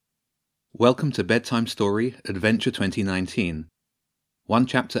Welcome to Bedtime Story Adventure 2019. One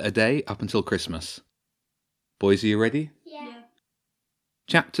chapter a day up until Christmas. Boys, are you ready? Yeah.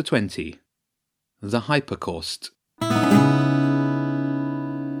 Chapter 20. The Hypercaust.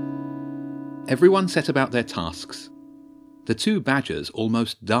 Everyone set about their tasks. The two badgers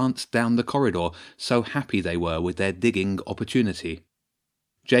almost danced down the corridor, so happy they were with their digging opportunity.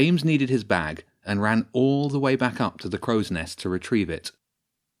 James needed his bag and ran all the way back up to the crow's nest to retrieve it.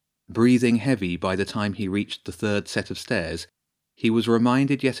 Breathing heavy by the time he reached the third set of stairs, he was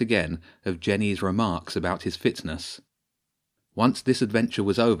reminded yet again of Jenny's remarks about his fitness. Once this adventure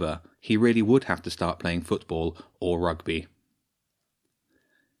was over, he really would have to start playing football or rugby.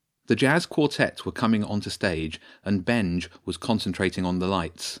 The jazz quartet were coming onto stage, and Benj was concentrating on the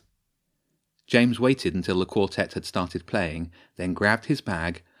lights. James waited until the quartet had started playing, then grabbed his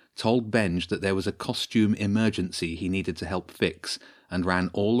bag, told Benj that there was a costume emergency he needed to help fix, and ran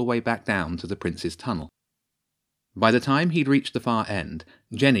all the way back down to the Prince's tunnel. By the time he'd reached the far end,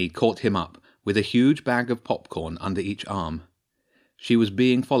 Jenny caught him up, with a huge bag of popcorn under each arm. She was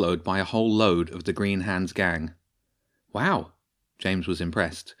being followed by a whole load of the Green Hands gang. "Wow," James was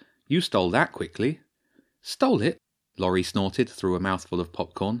impressed. "You stole that quickly." "Stole it?" Laurie snorted through a mouthful of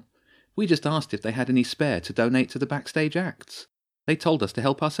popcorn. "We just asked if they had any spare to donate to the backstage acts. They told us to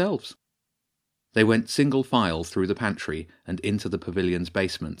help ourselves." They went single file through the pantry and into the pavilion's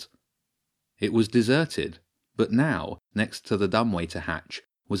basement. It was deserted, but now, next to the dumbwaiter hatch,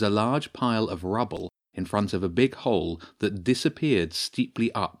 was a large pile of rubble in front of a big hole that disappeared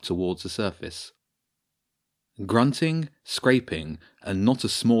steeply up towards the surface. Grunting, scraping, and not a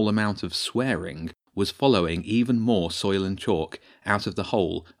small amount of swearing was following even more soil and chalk out of the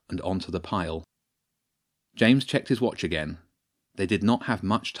hole and onto the pile. James checked his watch again. They did not have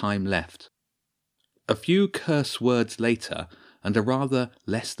much time left. A few curse words later, and a rather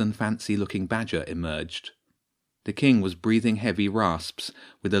less-than-fancy-looking badger emerged. The king was breathing heavy rasps,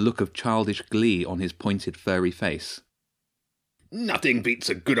 with a look of childish glee on his pointed furry face. "Nothing beats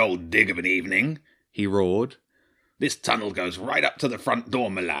a good old dig of an evening," he roared. "This tunnel goes right up to the front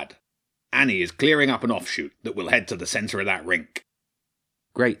door, my lad. Annie is clearing up an offshoot that will head to the centre of that rink."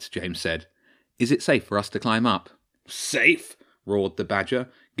 "Great," James said. "Is it safe for us to climb up?" "Safe?" roared the badger,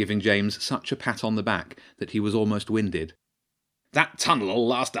 giving James such a pat on the back that he was almost winded. "That tunnel'll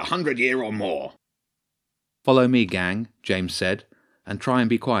last 100 years or more." "Follow me, gang," James said, "and try and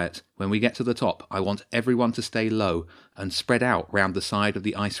be quiet. When we get to the top, I want everyone to stay low and spread out round the side of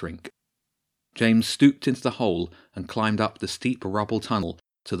the ice rink." James stooped into the hole and climbed up the steep rubble tunnel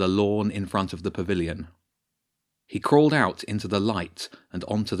to the lawn in front of the pavilion. He crawled out into the light and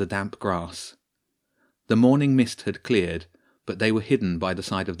onto the damp grass. The morning mist had cleared, but they were hidden by the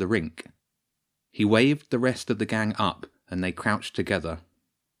side of the rink. He waved the rest of the gang up, and they crouched together.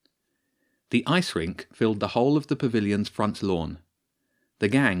 The ice rink filled the whole of the pavilion's front lawn. The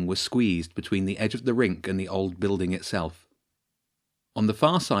gang was squeezed between the edge of the rink and the old building itself. On the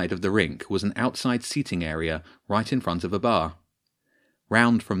far side of the rink was an outside seating area right in front of a bar.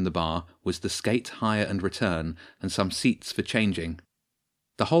 Round from the bar was the skate hire and return, and some seats for changing.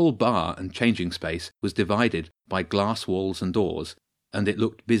 The whole bar and changing space was divided by glass walls and doors, and it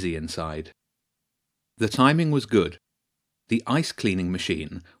looked busy inside. The timing was good. The ice cleaning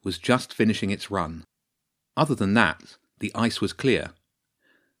machine was just finishing its run. Other than that, the ice was clear.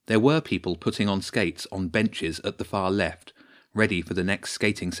 There were people putting on skates on benches at the far left, ready for the next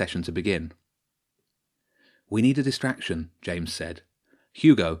skating session to begin. "We need a distraction," James said.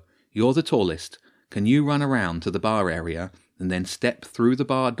 "Hugo, you're the tallest. Can you run around to the bar area and then step through the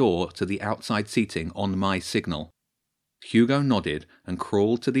bar door to the outside seating on my signal?" Hugo nodded and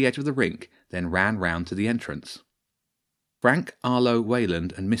crawled to the edge of the rink, then ran round to the entrance. "Frank, Arlo,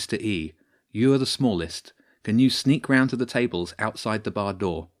 Wayland, and Mr. E, you are the smallest. Can you sneak round to the tables outside the bar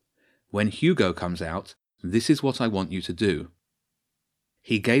door? When Hugo comes out, this is what I want you to do."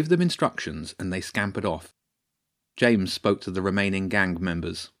 He gave them instructions, and they scampered off. James spoke to the remaining gang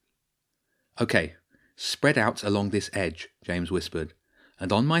members. "Okay, spread out along this edge," James whispered,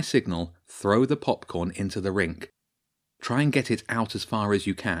 "and on my signal, throw the popcorn into the rink. Try and get it out as far as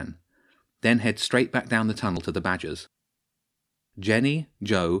you can. Then head straight back down the tunnel to the badgers." Jenny,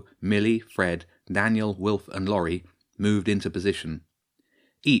 Joe, Millie, Fred, Daniel, Wilf, and Laurie moved into position.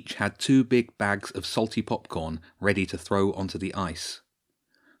 Each had 2 big bags of salty popcorn ready to throw onto the ice.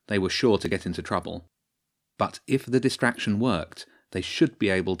 They were sure to get into trouble. But if the distraction worked, they should be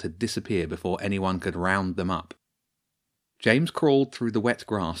able to disappear before anyone could round them up. James crawled through the wet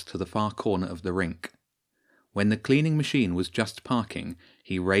grass to the far corner of the rink. When the cleaning machine was just parking,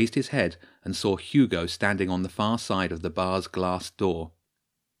 he raised his head and saw Hugo standing on the far side of the bar's glass door.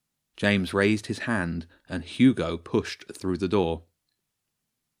 James raised his hand and Hugo pushed through the door.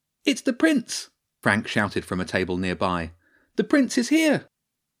 "It's the prince!" Frank shouted from a table nearby. "The prince is here!"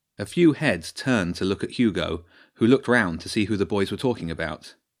 A few heads turned to look at Hugo, who looked round to see who the boys were talking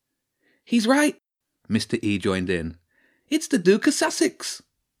about. "He's right," Mr. E joined in. "It's the Duke of Sussex!"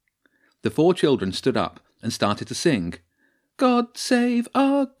 The 4 children stood up and started to sing. "God save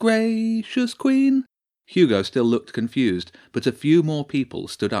our gracious Queen." Hugo still looked confused, but a few more people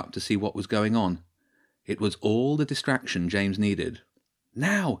stood up to see what was going on. It was all the distraction James needed.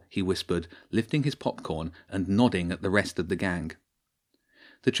 "Now," he whispered, lifting his popcorn and nodding at the rest of the gang.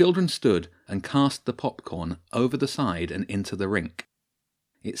 The children stood and cast the popcorn over the side and into the rink.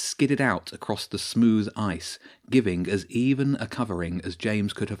 It skidded out across the smooth ice, giving as even a covering as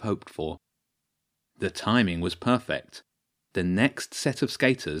James could have hoped for. The timing was perfect. The next set of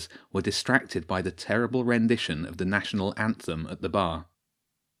skaters were distracted by the terrible rendition of the national anthem at the bar.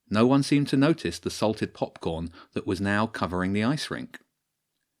 No one seemed to notice the salted popcorn that was now covering the ice rink.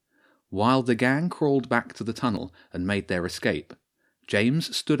 While the gang crawled back to the tunnel and made their escape,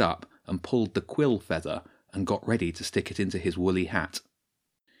 James stood up and pulled the quill feather and got ready to stick it into his woolly hat.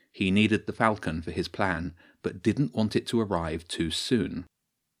 He needed the falcon for his plan, but didn't want it to arrive too soon.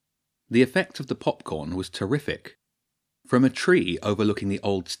 The effect of the popcorn was terrific. From a tree overlooking the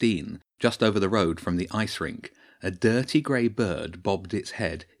Old Steine, just over the road from the ice rink, a dirty grey bird bobbed its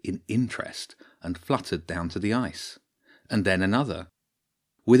head in interest and fluttered down to the ice. And then another.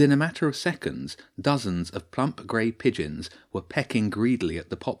 Within a matter of seconds, dozens of plump grey pigeons were pecking greedily at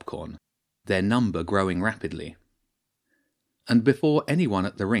the popcorn, their number growing rapidly. And before anyone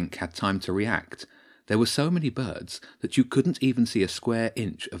at the rink had time to react, there were so many birds that you couldn't even see a square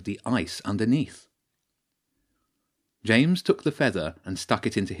inch of the ice underneath. James took the feather and stuck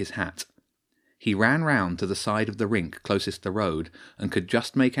it into his hat. He ran round to the side of the rink closest the road and could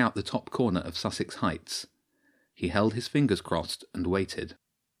just make out the top corner of Sussex Heights. He held his fingers crossed and waited.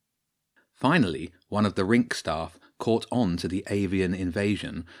 Finally, one of the rink staff caught on to the avian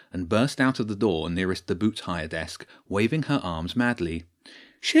invasion and burst out of the door nearest the boot hire desk, waving her arms madly.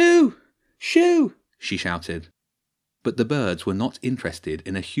 "Shoo! Shoo!" she shouted. But the birds were not interested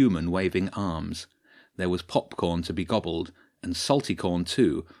in a human waving arms. There was popcorn to be gobbled, and salty corn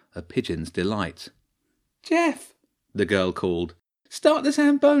too, a pigeon's delight. "Jeff," the girl called, "start the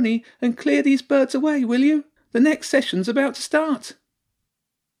Zamboni and clear these birds away, will you? The next session's about to start."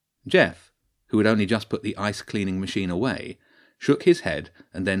 Jeff, who had only just put the ice-cleaning machine away, shook his head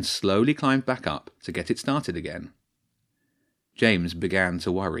and then slowly climbed back up to get it started again. James began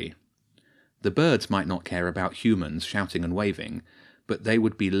to worry. The birds might not care about humans shouting and waving, but they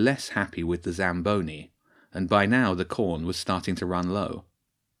would be less happy with the Zamboni, and by now the corn was starting to run low.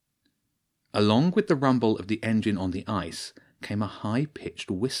 Along with the rumble of the engine on the ice came a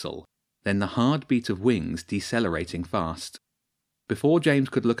high-pitched whistle, then the hard beat of wings decelerating fast. Before James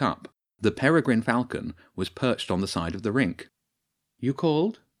could look up, the peregrine falcon was perched on the side of the rink. "You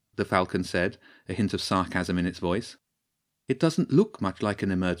called?" the falcon said, a hint of sarcasm in its voice. "It doesn't look much like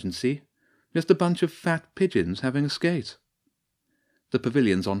an emergency. Just a bunch of fat pigeons having a skate." "The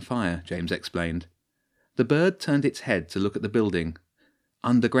pavilion's on fire," James explained. The bird turned its head to look at the building.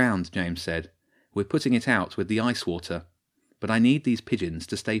 "Underground," James said. "We're putting it out with the ice water. But I need these pigeons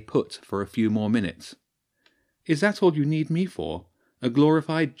to stay put for a few more minutes." "Is that all you need me for? A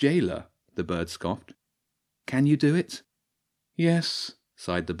glorified jailer?" the bird scoffed. "Can you do it?" "Yes,"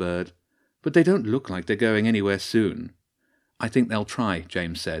 sighed the bird, "but they don't look like they're going anywhere soon." "I think they'll try,"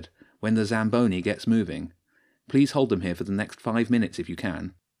 James said, "when the Zamboni gets moving. Please hold them here for the next 5 minutes if you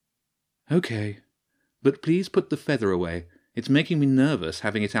can." "Okay. But please put the feather away. It's making me nervous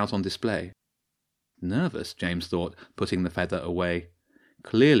having it out on display." Nervous, James thought, putting the feather away.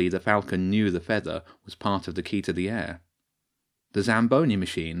 Clearly the falcon knew the feather was part of the key to the air. The Zamboni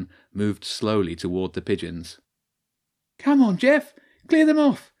machine moved slowly toward the pigeons. "Come on, Jeff! Clear them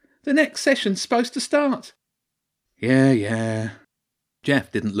off! The next session's supposed to start!" Yeah.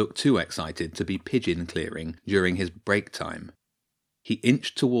 Jeff didn't look too excited to be pigeon clearing during his break time. He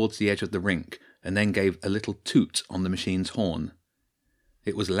inched towards the edge of the rink and then gave a little toot on the machine's horn.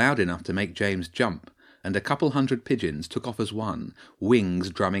 It was loud enough to make James jump, and a couple hundred pigeons took off as one, wings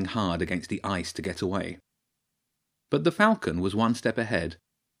drumming hard against the ice to get away. But the falcon was one step ahead,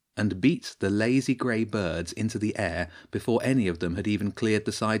 and beat the lazy grey birds into the air before any of them had even cleared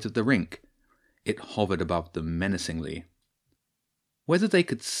the sides of the rink. It hovered above them menacingly. Whether they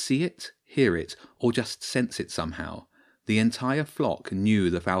could see it, hear it, or just sense it somehow, the entire flock knew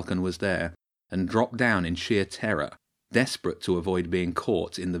the falcon was there, and dropped down in sheer terror, desperate to avoid being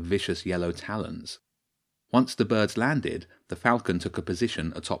caught in the vicious yellow talons. Once the birds landed, the falcon took a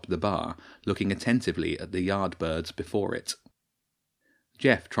position atop the bar, looking attentively at the yard birds before it.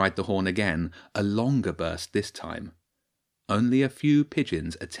 Jeff tried the horn again, a longer burst this time. Only a few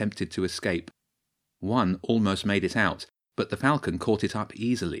pigeons attempted to escape. One almost made it out, but the falcon caught it up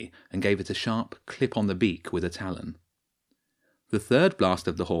easily and gave it a sharp clip on the beak with a talon. The third blast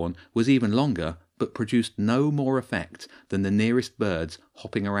of the horn was even longer, but produced no more effect than the nearest birds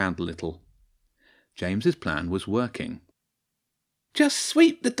hopping around a little. James's plan was working. "Just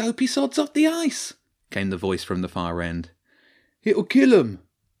sweep the dopey sods off the ice," came the voice from the far end. "It'll kill 'em,"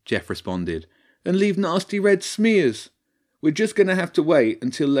 Jeff responded, "and leave nasty red smears. We're just going to have to wait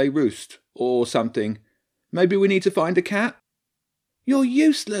until they roost, or something. Maybe we need to find a cat?" "You're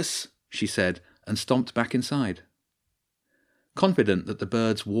useless," she said, and stomped back inside. Confident that the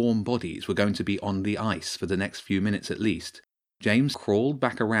birds' warm bodies were going to be on the ice for the next few minutes at least, James crawled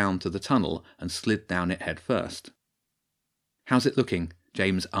back around to the tunnel and slid down it head first. "How's it looking?"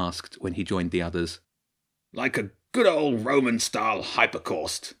 James asked when he joined the others. "Like a good old Roman-style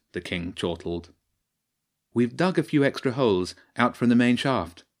hypercaust," the king chortled. "We've dug a few extra holes out from the main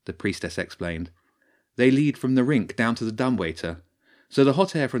shaft," the priestess explained. "They lead from the rink down to the dumbwaiter, so the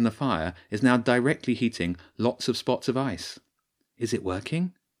hot air from the fire is now directly heating lots of spots of ice. Is it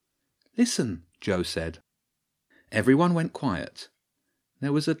working?" "Listen," Joe said. Everyone went quiet.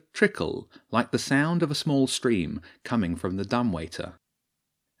 There was a trickle, like the sound of a small stream, coming from the dumbwaiter.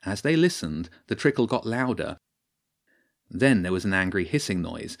 As they listened, the trickle got louder. Then there was an angry hissing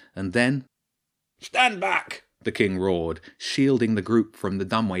noise, and then... "Stand back!" the king roared, shielding the group from the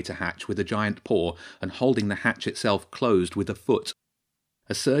dumbwaiter hatch with a giant paw and holding the hatch itself closed with a foot.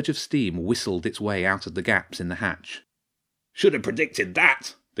 A surge of steam whistled its way out of the gaps in the hatch. "Should have predicted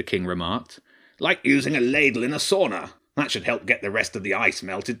that," the king remarked. "Like using a ladle in a sauna. That should help get the rest of the ice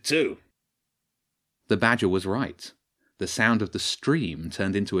melted too." The badger was right. The sound of the stream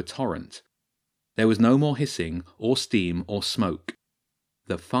turned into a torrent. There was no more hissing, or steam, or smoke.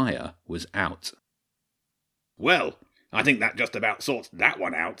 The fire was out. "Well, I think that just about sorts that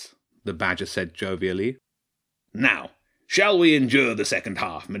one out," the badger said jovially. "Now, shall we endure the second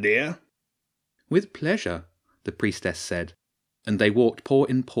half, my dear?" "With pleasure," the priestess said, and they walked paw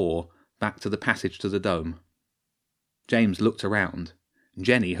in paw back to the passage to the dome. James looked around.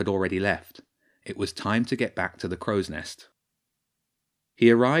 Jenny had already left. It was time to get back to the crow's nest.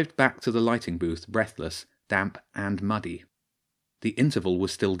 He arrived back to the lighting booth breathless, damp and muddy. The interval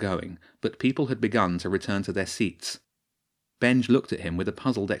was still going, but people had begun to return to their seats. Benj looked at him with a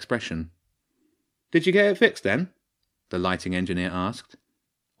puzzled expression. "Did you get it fixed then?" the lighting engineer asked.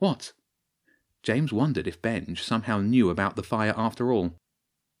 "What?" James wondered if Benj somehow knew about the fire after all.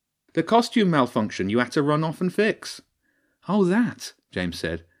 "The costume malfunction you had to run off and fix." "Oh, that," James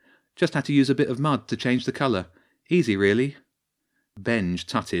said. "Just had to use a bit of mud to change the colour. Easy, really." Benj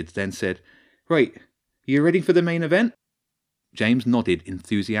tutted, then said, "Right, you ready for the main event?" James nodded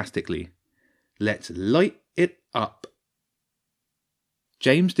enthusiastically. "Let's light it up."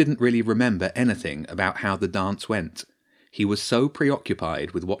 James didn't really remember anything about how the dance went. He was so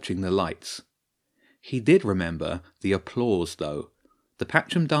preoccupied with watching the lights. He did remember the applause, though. The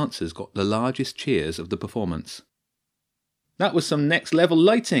Patcham dancers got the largest cheers of the performance. "That was some next-level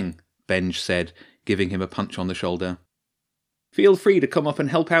lighting," Benj said, giving him a punch on the shoulder. "Feel free to come up and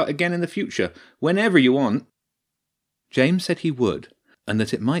help out again in the future, whenever you want." James said he would, and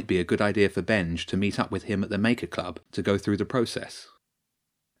that it might be a good idea for Benj to meet up with him at the Maker Club to go through the process.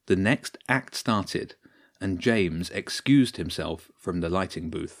 The next act started, and James excused himself from the lighting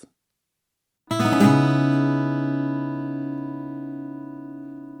booth.